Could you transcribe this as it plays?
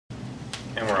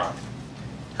And we're on.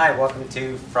 Hi, welcome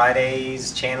to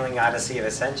Friday's Channeling Odyssey of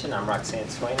Ascension. I'm Roxanne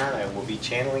Swainhart. I will be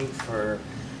channeling for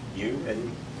you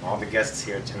and all the guests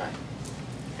here tonight.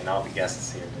 And all the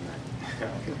guests here tonight.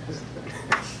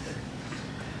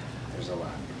 There's a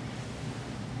lot.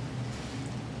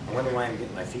 I wonder why I'm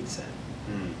getting my feet set.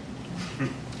 We'll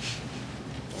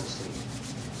see.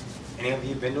 Any of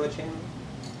you been to a channel?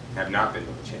 Have not been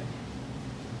to a channel.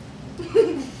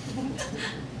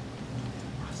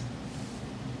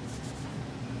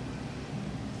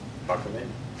 Buckle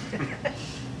in.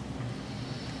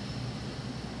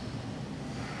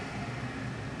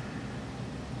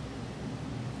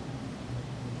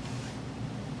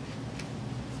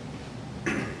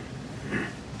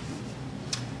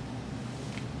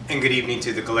 And good evening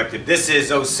to the collective. This is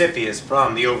Ocyphius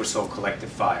from the Oversoul Collective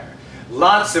Fire.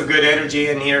 Lots of good energy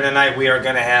in here tonight. We are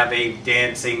going to have a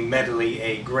dancing medley,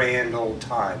 a grand old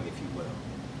time, if you will.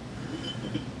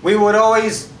 We would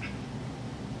always,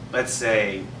 let's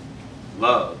say,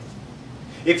 love.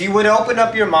 If you would open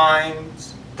up your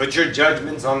minds, put your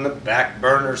judgments on the back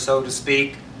burner, so to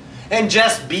speak, and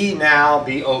just be now,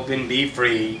 be open, be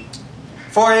free.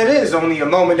 For it is only a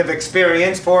moment of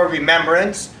experience for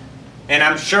remembrance, and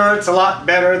I'm sure it's a lot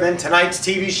better than tonight's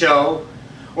TV show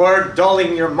or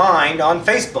dulling your mind on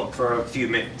Facebook for a few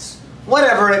minutes.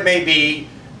 Whatever it may be,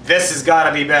 this has got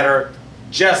to be better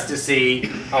just to see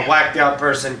a whacked out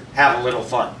person have a little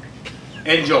fun.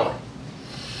 Enjoy.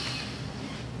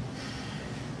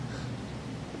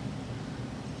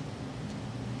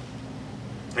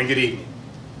 And good evening.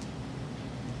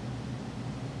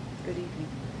 Good evening.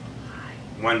 Hi.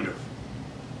 Wonderful.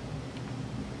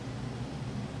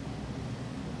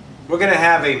 We're going to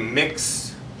have a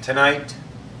mix tonight,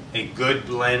 a good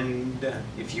blend,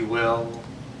 if you will,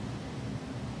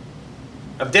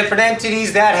 of different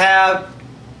entities that have,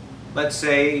 let's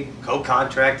say,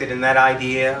 co-contracted in that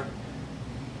idea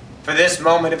for this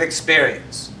moment of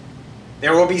experience.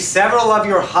 There will be several of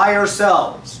your higher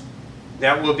selves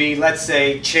that will be, let's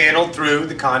say, channeled through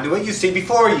the conduit you see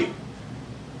before you.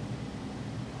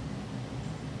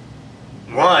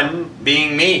 One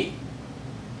being me,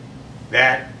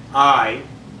 that I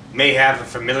may have a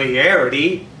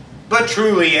familiarity, but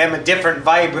truly am a different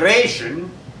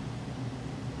vibration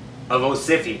of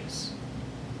Ocyphius.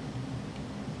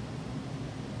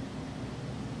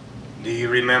 Do you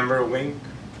remember, Wink?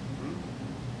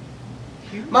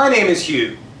 My name is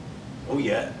Hugh. Oh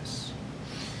yes.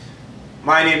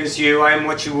 My name is Hugh. I am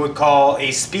what you would call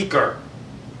a speaker.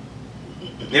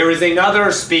 There is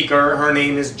another speaker. Her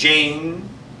name is Jane.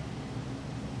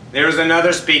 There is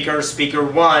another speaker, Speaker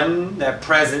 1, that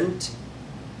present.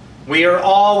 We are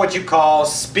all what you call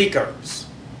speakers.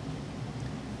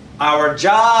 Our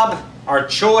job, our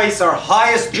choice, our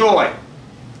highest joy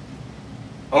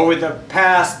over the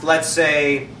past, let's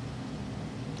say,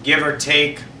 give or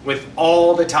take, with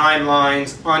all the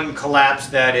timelines uncollapsed,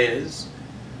 that is,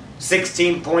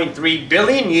 16.3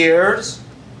 billion years,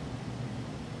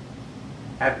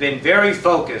 have been very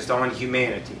focused on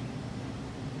humanity.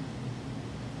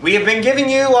 We have been giving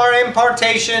you our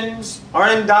impartations, our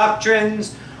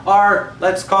indoctrines, our,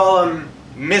 let's call them,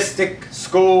 mystic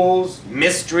schools,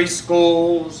 mystery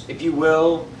schools, if you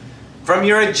will. From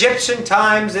your Egyptian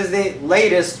times is the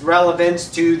latest relevance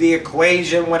to the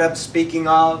equation, what I'm speaking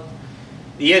of.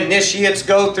 The initiates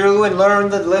go through and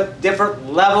learn the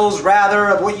different levels, rather,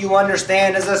 of what you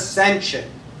understand as Ascension.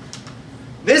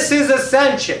 This is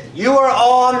Ascension. You are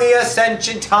on the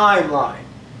Ascension timeline.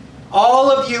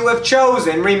 All of you have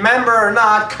chosen, remember or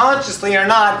not, consciously or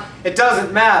not, it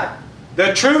doesn't matter.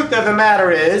 The truth of the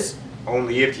matter is,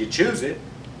 only if you choose it,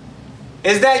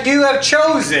 is that you have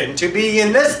chosen to be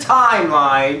in this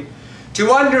timeline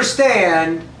to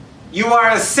understand you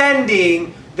are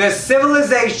ascending the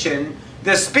civilization,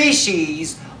 the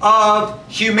species of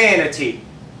humanity.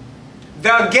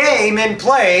 The game in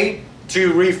play,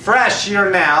 to refresh your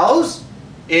nows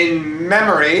in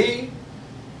memory,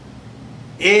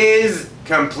 is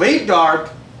complete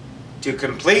dark to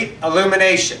complete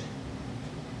illumination.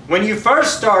 When you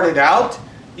first started out,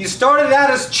 you started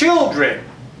out as children.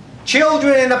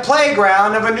 Children in the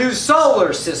playground of a new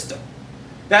solar system.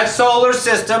 That solar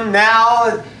system,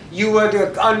 now you would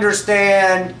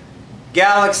understand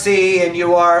galaxy, and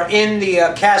you are in the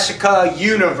Akashica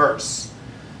universe.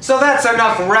 So that's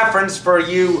enough reference for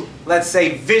you, let's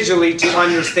say, visually to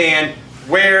understand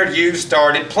where you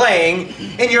started playing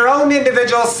in your own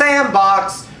individual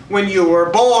sandbox when you were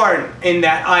born, in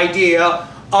that idea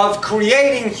of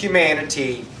creating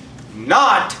humanity,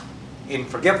 not in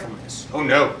forgetfulness. Oh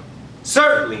no,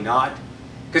 certainly not,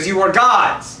 because you were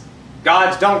gods.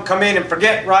 Gods don't come in and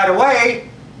forget right away.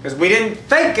 because we didn't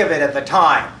think of it at the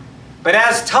time. But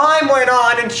as time went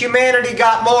on and humanity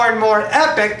got more and more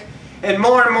epic and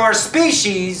more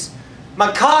species,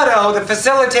 Mikado, the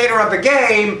facilitator of the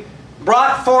game,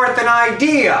 brought forth an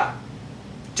idea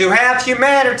to have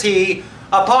humanity,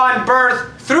 upon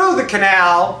birth through the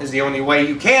canal, is the only way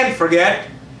you can forget,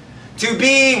 to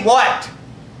be what?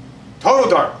 Total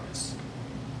darkness.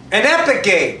 An epic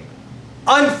game.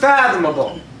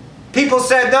 Unfathomable. People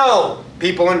said no.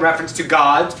 People in reference to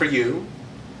gods, for you.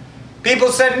 People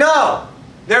said no.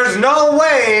 There's no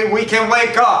way we can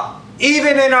wake up.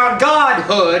 Even in our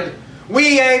godhood,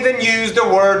 we even use the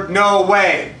word no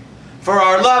way. For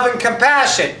our love and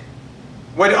compassion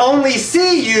would only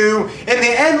see you in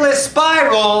the endless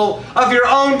spiral of your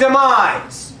own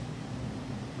demise.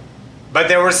 But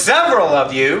there were several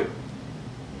of you,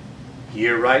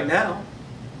 here right now,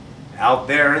 out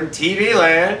there in TV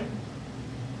land,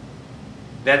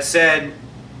 that said,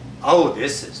 oh,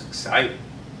 this is exciting.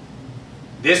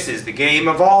 This is the game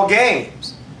of all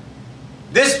games.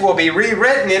 This will be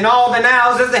rewritten in all the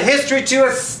nows as a history to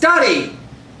a study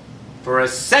for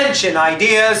Ascension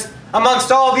ideas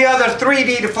amongst all the other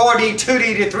 3D to 4D,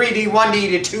 2D to 3D,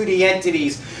 1D to 2D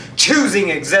entities choosing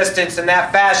existence in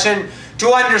that fashion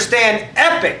to understand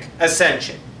epic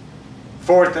Ascension.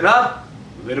 Fourth and up,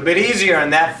 a little bit easier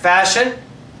in that fashion.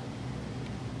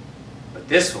 But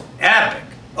this one, epic.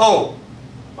 Oh,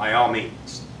 by all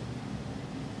means.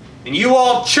 And you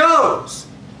all chose.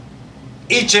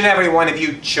 Each and every one of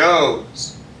you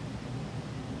chose.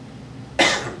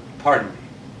 Pardon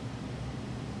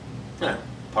me.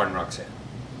 Pardon Roxanne.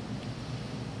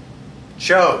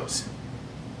 Chose,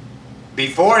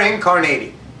 before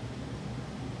incarnating,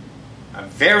 a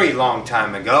very long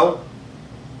time ago,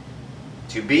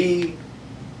 to be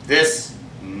this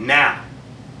now.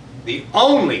 The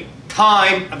only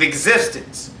time of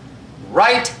existence.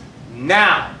 Right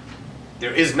now.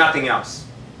 There is nothing else.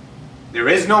 There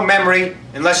is no memory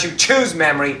unless you choose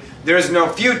memory. There is no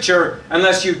future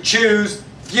unless you choose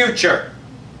future.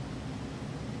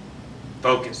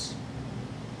 Focus,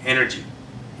 energy,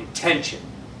 intention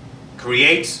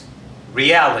creates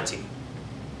reality.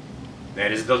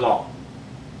 That is the law.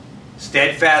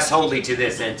 Steadfast wholly to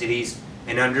this, entities,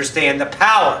 and understand the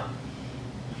power,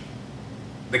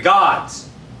 the gods,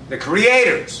 the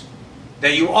creators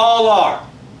that you all are.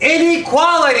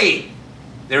 Inequality.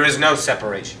 There is no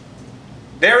separation.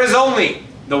 There is only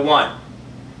the one.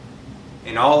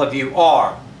 And all of you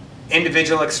are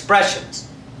individual expressions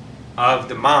of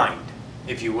the mind,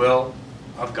 if you will,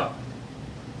 of God.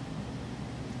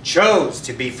 Chose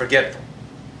to be forgetful.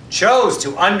 Chose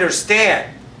to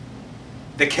understand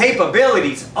the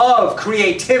capabilities of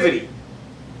creativity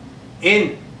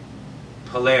in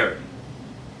polarity,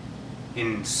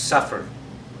 in suffering,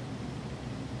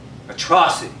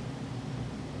 atrocity,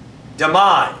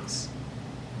 demise,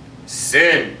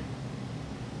 sin.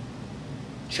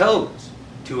 Chose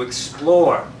to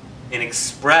explore and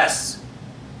express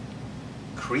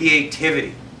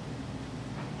creativity,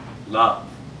 love,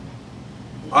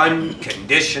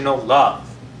 unconditional love.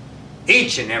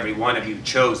 Each and every one of you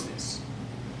chose this.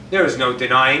 There is no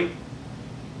denying.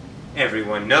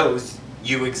 Everyone knows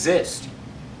you exist,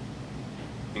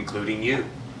 including you.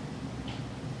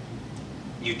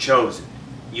 You chose it.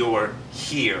 You're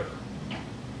here.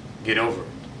 Get over it.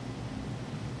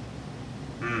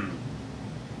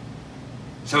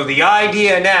 So the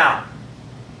idea now,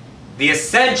 the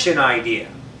Ascension idea,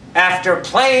 after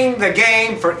playing the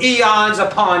game for eons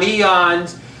upon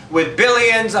eons, with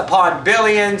billions upon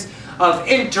billions of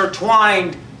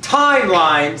intertwined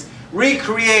timelines,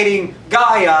 recreating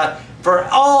Gaia for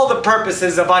all the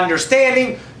purposes of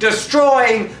understanding,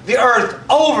 destroying the earth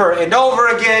over and over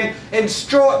again, and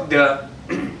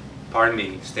pardon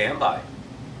me, stand by.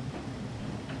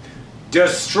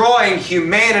 Destroying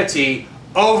humanity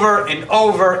over and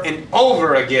over and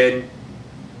over again,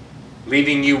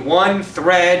 leaving you one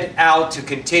thread out to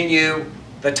continue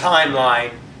the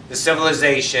timeline, the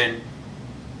civilization,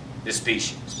 the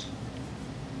species.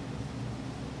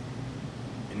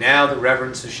 And now the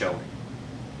reverence is showing.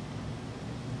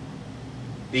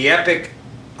 The epic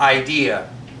idea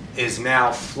is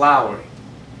now flowering.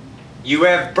 You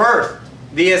have birthed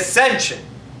the Ascension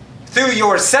through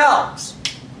yourselves,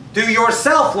 through your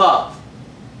self-love,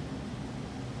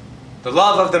 the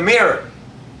love of the mirror.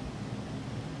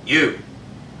 You.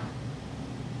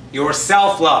 Your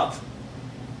self-love.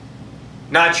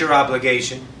 Not your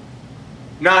obligation.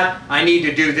 Not, I need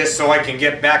to do this so I can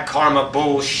get back karma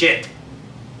bullshit.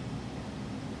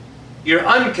 Your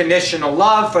unconditional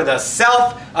love for the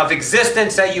self of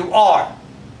existence that you are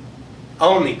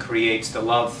only creates the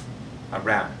love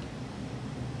around you.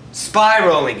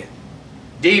 spiraling it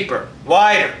deeper,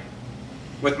 wider,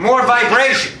 with more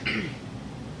vibration,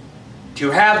 to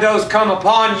have those come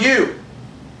upon you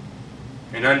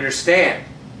and understand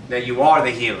that you are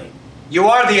the healing, you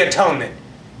are the atonement,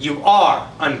 you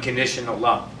are unconditional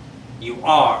love, you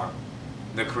are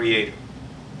the Creator.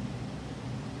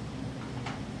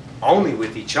 Only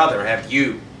with each other have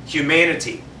you,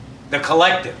 humanity, the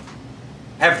collective,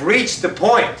 have reached the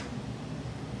point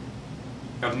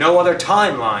of no other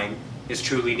timeline is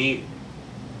truly needed.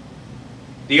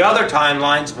 The other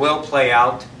timelines will play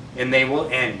out and they will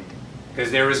end,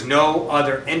 because there is no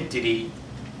other entity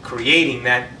creating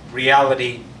that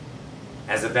reality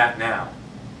as of that now.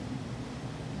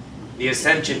 The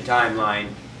Ascension timeline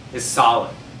is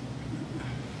solid.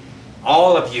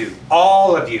 All of you,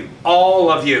 all of you, all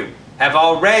of you have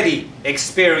already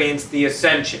experienced the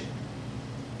Ascension.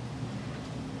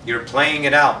 You're playing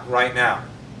it out right now.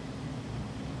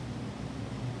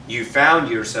 You found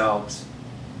yourselves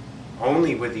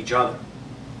only with each other.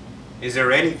 Is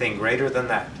there anything greater than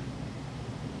that?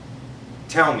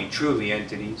 Tell me truly,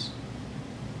 entities.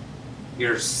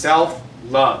 Your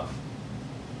self-love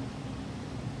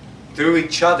through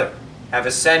each other have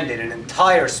ascended an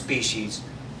entire species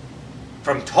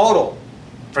from total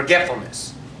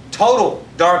forgetfulness, total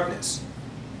darkness,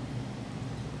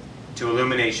 to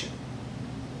illumination.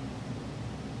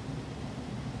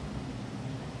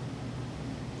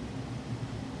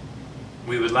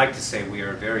 We would like to say we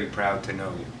are very proud to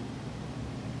know you.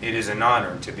 It is an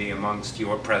honor to be amongst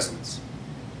your presence.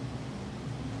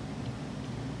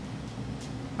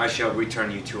 I shall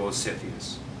return you to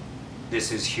Ocyphius.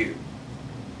 This is Hugh.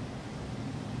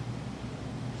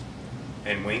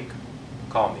 And Wink,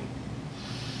 call me.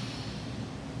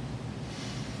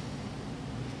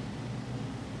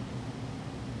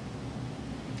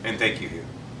 And thank you, Hugh.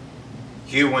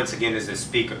 Hugh, once again, is a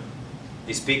speaker.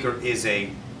 A speaker is a,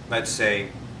 let's say,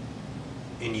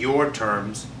 in your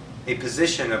terms, a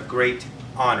position of great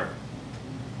honor,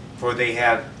 for they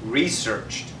have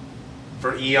researched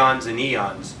for eons and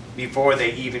eons before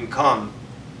they even come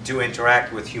to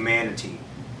interact with humanity,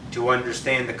 to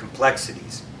understand the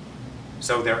complexities.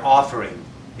 So their offering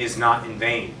is not in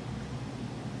vain,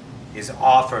 is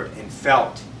offered and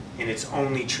felt in its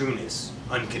only trueness,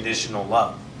 unconditional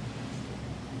love.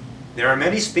 There are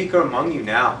many speakers among you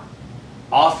now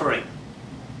offering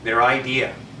their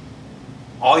idea.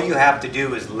 All you have to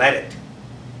do is let it.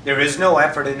 There is no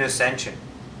effort in ascension.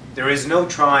 There is no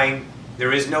trying.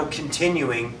 There is no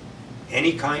continuing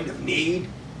any kind of need,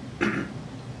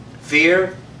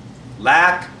 fear,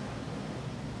 lack,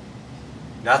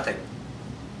 nothing.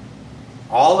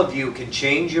 All of you can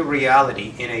change your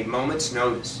reality in a moment's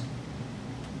notice.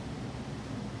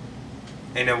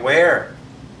 And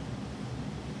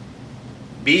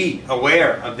be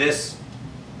aware of this.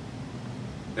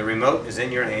 The remote is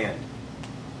in your hand.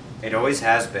 It always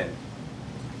has been.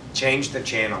 Change the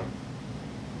channel.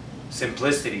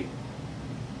 Simplicity.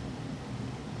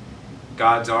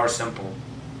 Gods are simple,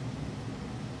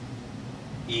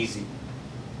 easy,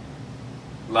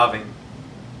 loving,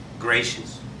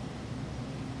 gracious.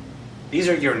 These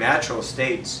are your natural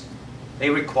states.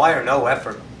 They require no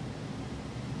effort.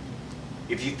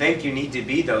 If you think you need to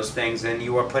be those things, then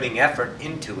you are putting effort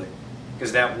into it,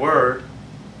 because that word,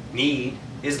 need,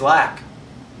 is lack.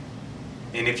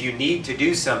 And if you need to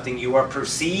do something, you are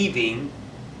perceiving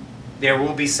there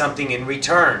will be something in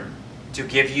return to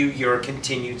give you your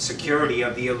continued security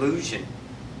of the illusion.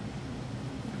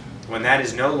 When that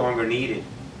is no longer needed,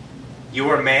 you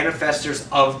are manifestors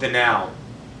of the now.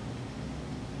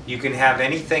 You can have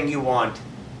anything you want,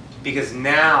 because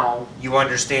now you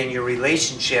understand your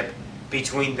relationship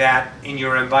between that and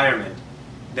your environment.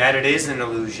 That it is an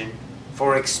illusion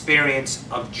for experience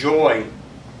of joy.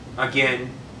 Again,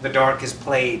 the dark is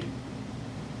played.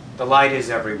 The light is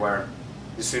everywhere.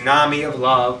 The tsunami of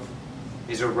love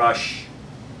is a rush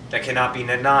that cannot be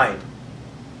denied.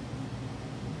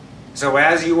 So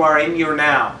as you are in your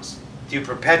nows, through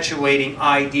perpetuating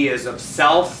ideas of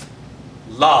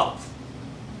self-love,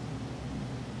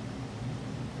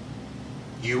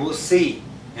 you will see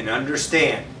and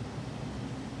understand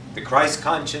the Christ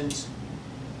conscience,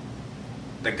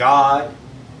 the God,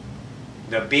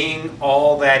 the being,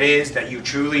 all that is that you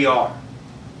truly are.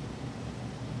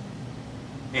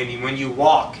 And when you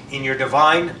walk in your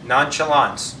divine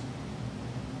nonchalance,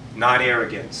 not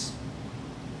arrogance,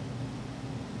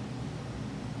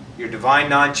 your divine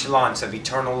nonchalance of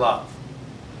eternal love,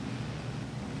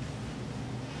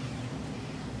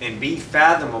 and be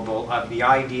fathomable of the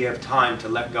idea of time to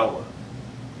let go of.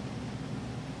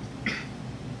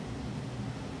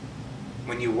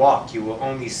 When you walk, you will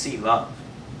only see love.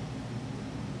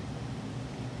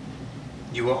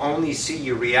 You will only see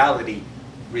your reality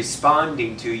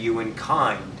responding to you in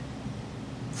kind,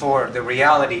 for the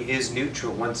reality is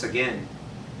neutral once again.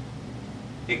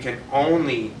 It can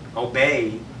only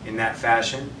obey in that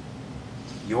fashion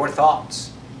your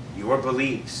thoughts, your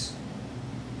beliefs,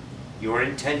 your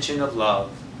intention of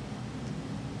love,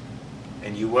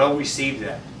 and you will receive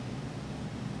that.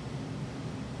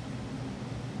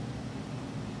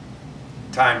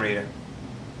 Time, Rita.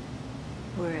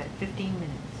 We're at 15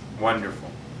 minutes. Wonderful.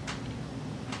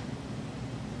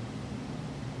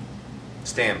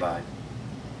 Stand by.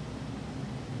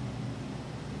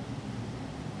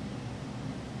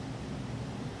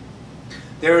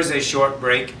 There is a short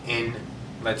break in,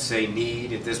 let's say,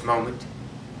 need at this moment.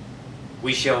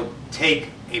 We shall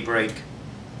take a break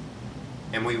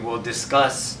and we will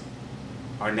discuss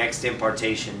our next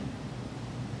impartation,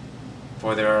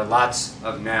 for there are lots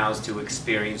of nows to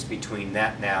experience between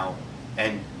that now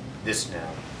and this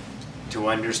now to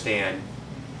understand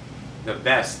the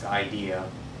best idea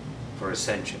for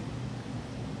ascension.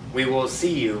 We will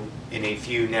see you in a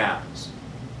few nows.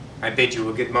 I bid you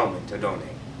a good moment, Adone.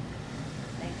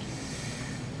 Thank you.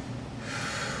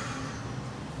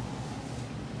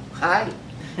 Hi.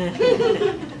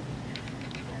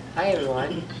 Hi,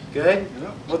 everyone. Good?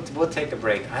 We'll take a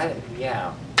break.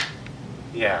 Yeah.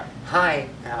 Hi.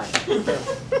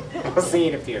 We'll see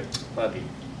you in a few. Love you.